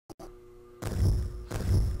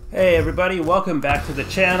Hey everybody, welcome back to the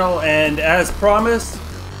channel, and as promised,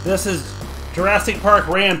 this is Jurassic Park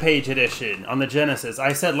Rampage Edition on the Genesis.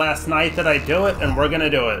 I said last night that I'd do it, and we're gonna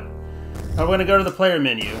do it. I'm gonna go to the player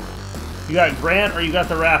menu. You got Grant or you got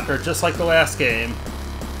the Raptor, just like the last game.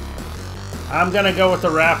 I'm gonna go with the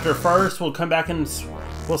Raptor first. We'll come back and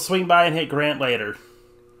we'll swing by and hit Grant later.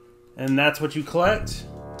 And that's what you collect.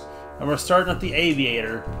 And we're starting with the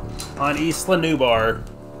Aviator on Isla Nublar.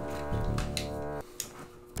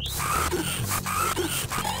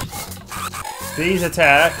 B's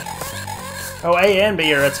attack. Oh, A and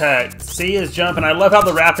B are attacked. C is jump, and I love how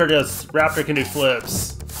the Raptor does. Raptor can do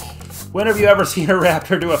flips. When have you ever seen a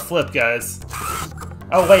Raptor do a flip, guys?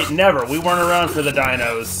 Oh wait, never. We weren't around for the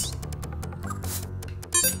dinos.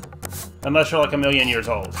 Unless you're like a million years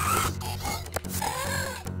old.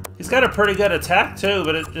 He's got a pretty good attack too,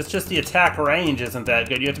 but it's just the attack range isn't that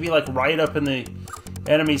good. You have to be like right up in the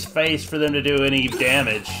enemy's face for them to do any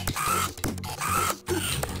damage.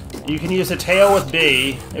 You can use a tail with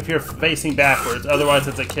B if you're facing backwards, otherwise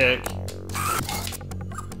it's a kick.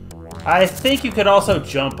 I think you could also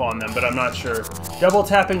jump on them, but I'm not sure. Double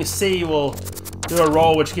tapping C will do a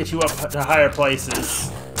roll which gets you up to higher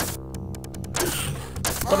places.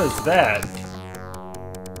 What is that?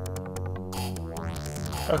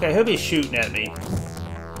 Okay, he'll be shooting at me.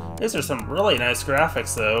 These are some really nice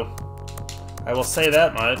graphics though. I will say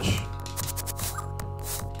that much.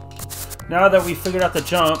 Now that we figured out the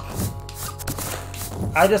jump,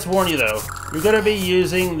 I just warn you though, you're going to be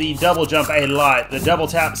using the double jump a lot, the double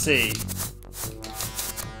tap C.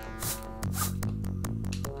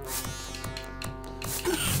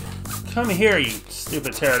 Come here, you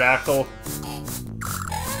stupid pterodactyl.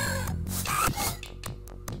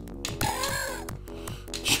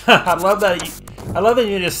 I love that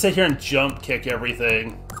you just sit here and jump kick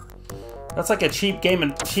everything. That's like a cheap game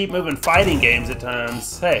and cheap move in fighting games at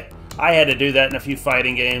times. Hey, I had to do that in a few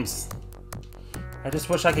fighting games. I just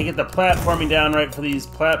wish I could get the platforming down right for these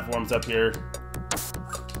platforms up here.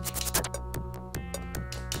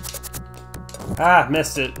 Ah,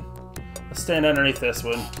 missed it. Let's stand underneath this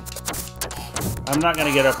one. I'm not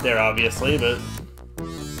gonna get up there, obviously, but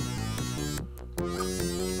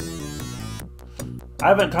I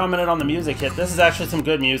haven't commented on the music yet. This is actually some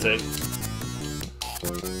good music.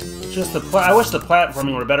 Just I wish the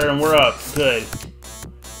platforming were better, and we're up. Good.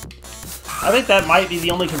 I think that might be the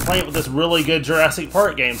only complaint with this really good Jurassic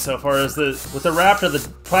Park game so far, is that with the Raptor, the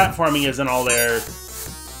platforming isn't all there.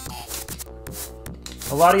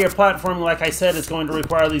 A lot of your platforming, like I said, is going to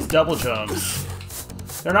require these double jumps.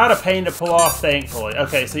 They're not a pain to pull off, thankfully.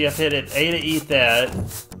 Okay, so you have to hit it A to eat that.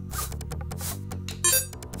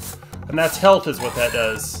 And that's health is what that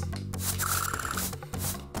does.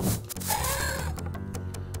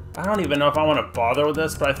 I don't even know if I want to bother with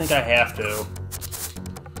this, but I think I have to.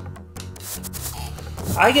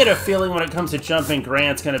 I get a feeling when it comes to jumping,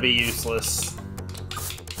 Grant's going to be useless.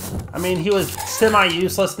 I mean, he was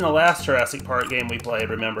semi-useless in the last Jurassic Park game we played,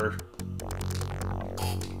 remember?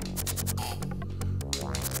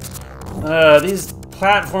 These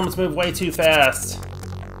platforms move way too fast.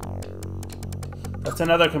 That's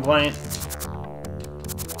another complaint.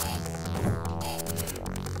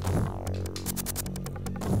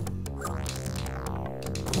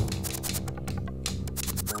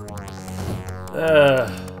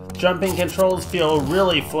 Jumping controls feel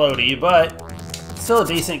really floaty, but still a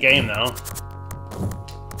decent game though.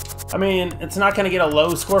 I mean, it's not going to get a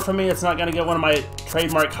low score from me. It's not going to get one of my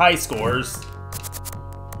trademark high scores.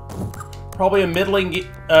 Probably a middling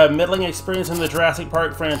experience in the Jurassic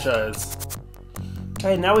Park franchise.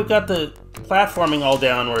 Okay, now we've got the platforming all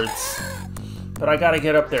downwards. But I gotta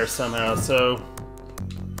get up there somehow, so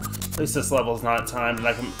at least this level's not timed and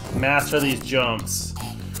I can master these jumps.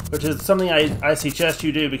 Which is something I suggest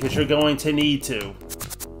you do because you're going to need to.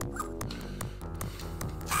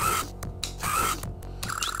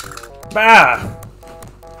 Bah!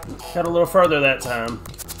 Got a little further that time.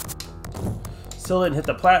 Still didn't hit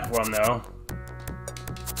the platform though.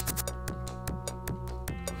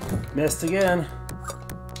 Missed again.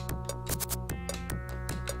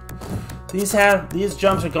 These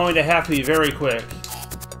jumps are going to have to be very quick.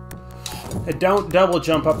 And don't double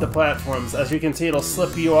jump up the platforms. As you can see, it'll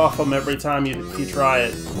slip you off them every time you try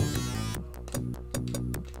it.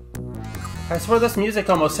 I swear this music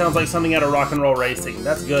almost sounds like something out of Rock and Roll Racing.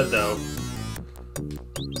 That's good though.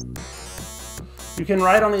 You can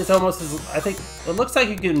ride on these almost as, I think, it looks like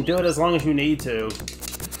you can do it as long as you need to.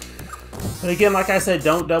 But again, like I said,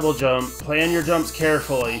 don't double jump. Plan your jumps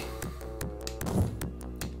carefully.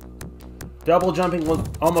 Double jumping will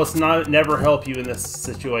almost never help you in this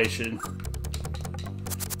situation.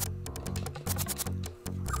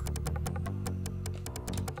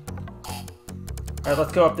 Alright,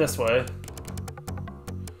 let's go up this way.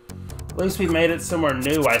 At least we made it somewhere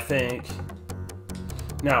new, I think.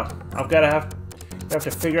 No, I've got to have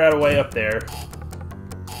to figure out a way up there.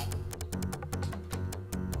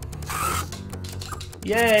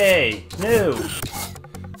 Yay! New!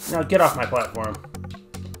 Now get off my platform.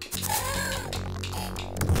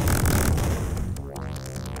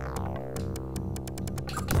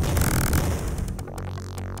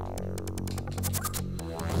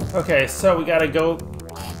 Okay, so we gotta go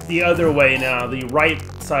the other way now, the right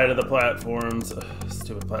side of the platforms. Ugh,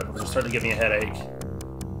 stupid platforms are starting to give me a headache.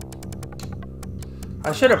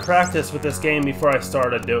 I should have practiced with this game before I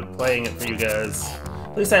started playing it for you guys.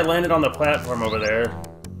 At least I landed on the platform over there.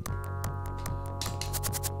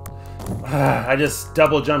 I just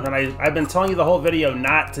double jumped, and I've been telling you the whole video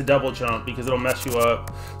not to double jump because it'll mess you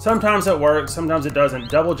up. Sometimes it works, sometimes it doesn't.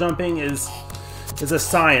 Double jumping is a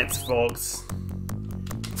science, folks.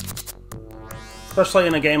 Especially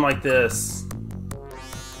in a game like this.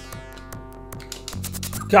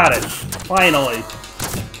 Got it. Finally.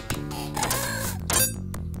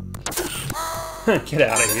 Get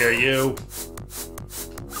out of here, you.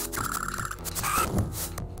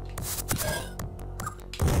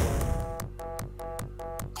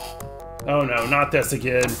 Oh no, not this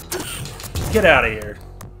again. Get out of here.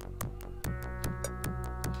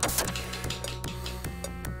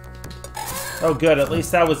 Oh good, at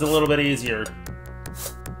least that was a little bit easier.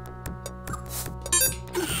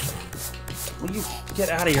 Will you get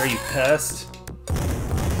out of here, you pest?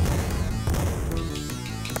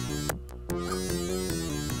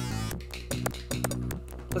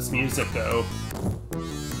 This music, though.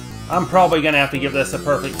 I'm probably gonna have to give this a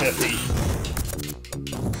perfect 50.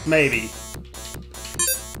 Maybe.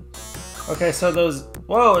 Okay, so those...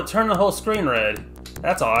 Whoa, it turned the whole screen red.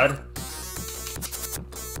 That's odd.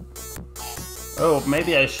 Oh,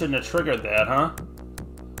 maybe I shouldn't have triggered that, huh?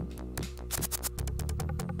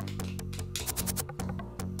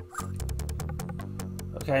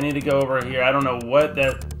 Okay, I need to go over here. I don't know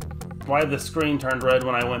why the screen turned red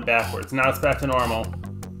when I went backwards. Now it's back to normal.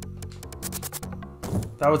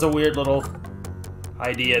 That was a weird little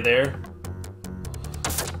idea there.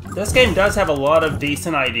 This game does have a lot of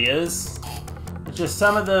decent ideas. It's just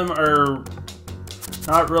some of them are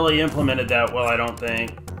not really implemented that well, I don't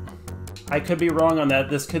think. I could be wrong on that.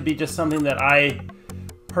 This could be just something that I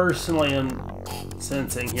personally am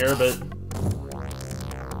sensing here, but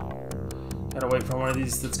gotta wait for one of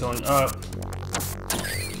these that's going up.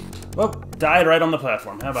 Whoop, died right on the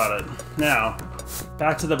platform. How about it? Now,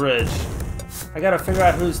 back to the bridge. I gotta figure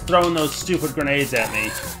out who's throwing those stupid grenades at me.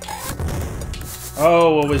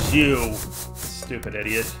 Oh, it was you. Stupid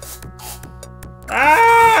idiot.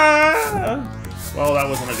 Ah! Well, that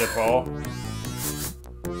wasn't a good fall.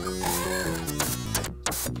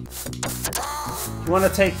 You want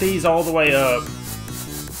to take these all the way up.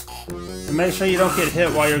 And make sure you don't get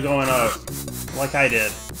hit while you're going up. Like I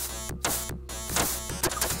did.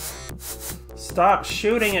 Stop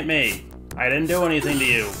shooting at me. I didn't do anything to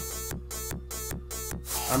you.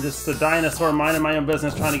 I'm just a dinosaur minding my own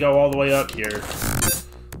business trying to go all the way up here.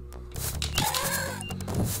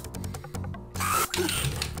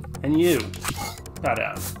 And you. Bow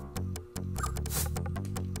down.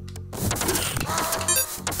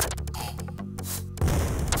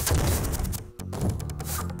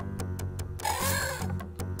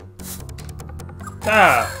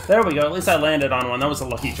 Ah, there we go. At least I landed on one. That was a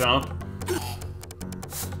lucky jump.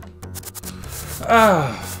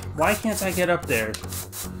 Ah, why can't I get up there?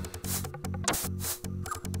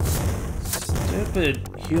 Stupid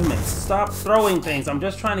humans. Stop throwing things. I'm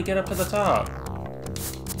just trying to get up to the top.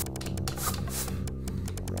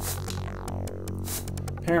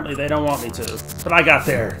 Apparently they don't want me to, but I got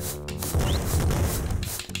there.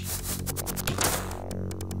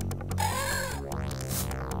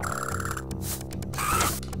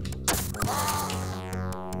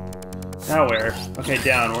 Now where? Okay,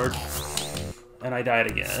 downward. And I died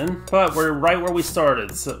again. But we're right where we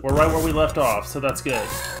started. So we're right where we left off, so that's good.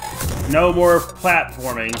 No more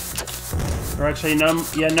platforming. Or actually, no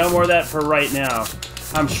more of that for right now.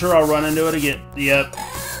 I'm sure I'll run into it again. Yep.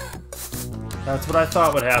 That's what I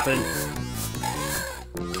thought would happen.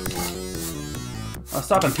 I'll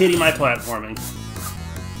stop impeding my platforming.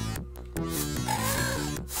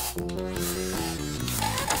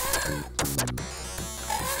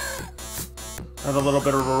 Had a little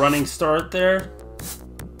bit of a running start there.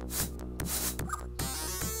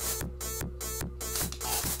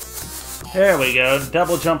 There we go.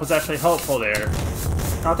 Double jump was actually helpful there.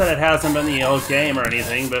 Not that it hasn't been the old game or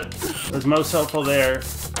anything, but it was most helpful there.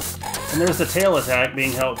 And there's the tail attack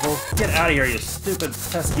being helpful. Get out of here, you stupid,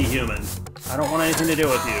 pesky human. I don't want anything to do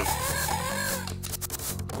with you.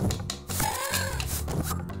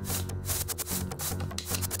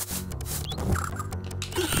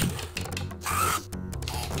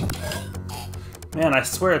 Man, I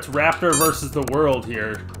swear it's Raptor versus the world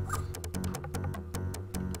here.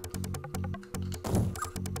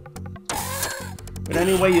 But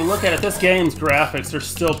any way you look at it, this game's graphics are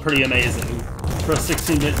still pretty amazing for a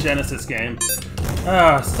 16-bit Genesis game.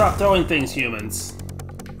 Stop throwing things, humans.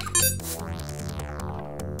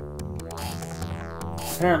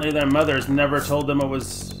 Apparently their mothers never told them it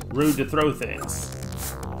was rude to throw things.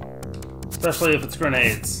 Especially if it's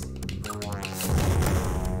grenades.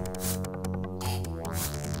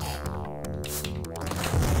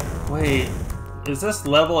 Wait, is this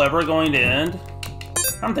level ever going to end?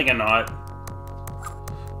 I'm thinking not.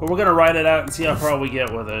 But we're gonna ride it out and see how far we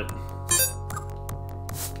get with it.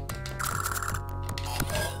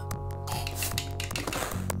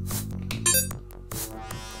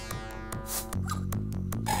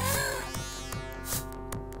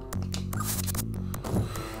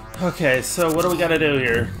 Okay, so what do we gotta do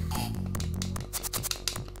here?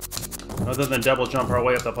 Other than double jump our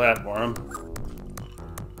way up the platform.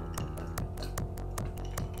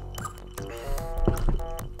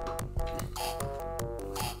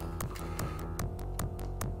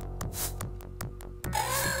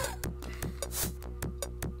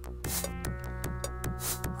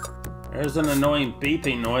 There's an annoying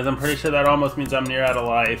beeping noise. I'm pretty sure that almost means I'm near out of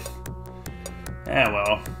life. Eh,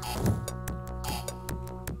 well.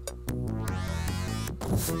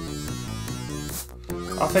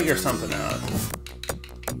 I'll figure something out.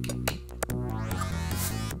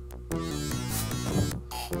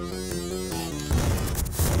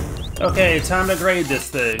 Okay, time to grade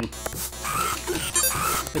this thing.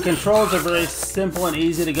 The controls are very simple and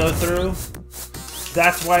easy to go through.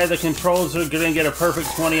 That's why the controls are gonna get a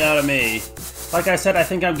perfect 20 out of me. Like I said, I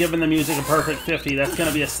think I'm giving the music a perfect 50. That's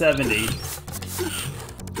gonna be a 70.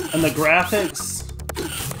 And the graphics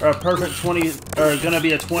are a perfect 20, are gonna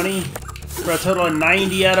be a 20, for a total of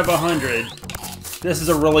 90 out of 100. This is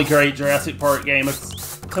a really great Jurassic Park game.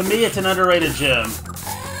 To me, it's an underrated gem.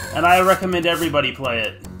 And I recommend everybody play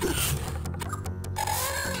it.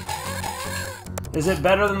 Is it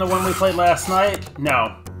better than the one we played last night?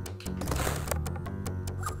 No.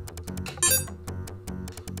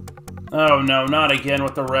 Oh no, not again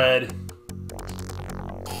with the red.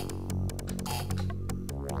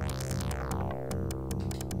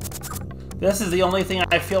 This is the only thing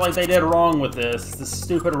I feel like they did wrong with this, the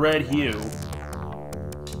stupid red hue.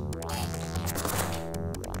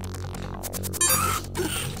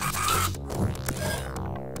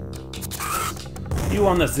 You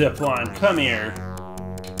on the zip line, come here.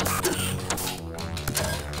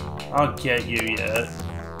 I'll get you yet.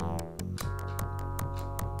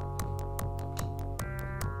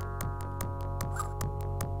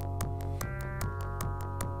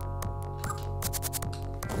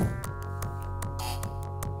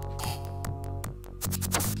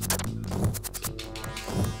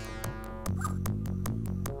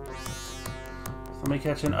 Let me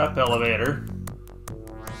catch an up elevator.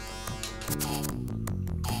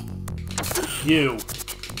 You.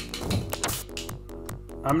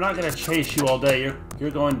 I'm not gonna chase you all day.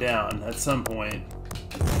 You're going down at some point.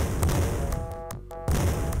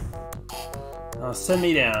 Oh, send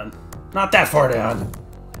me down. Not that far down.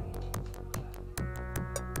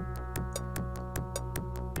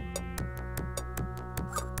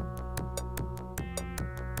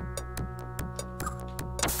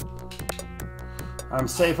 I'm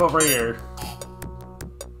safe over here.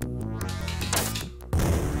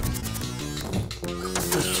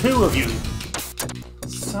 There's two of you.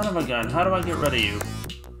 Son of a gun, how do I get rid of you?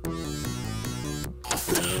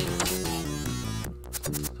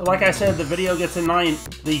 So like I said, the video gets a 9.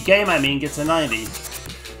 The game, I mean, gets a 90.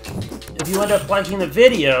 If you end up liking the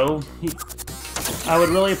video, I would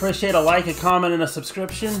really appreciate a like, a comment, and a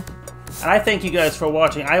subscription. And I thank you guys for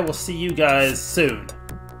watching. I will see you guys soon.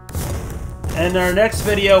 In our next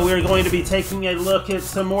video, we're going to be taking a look at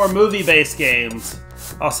some more movie-based games.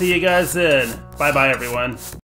 I'll see you guys then. Bye-bye, everyone.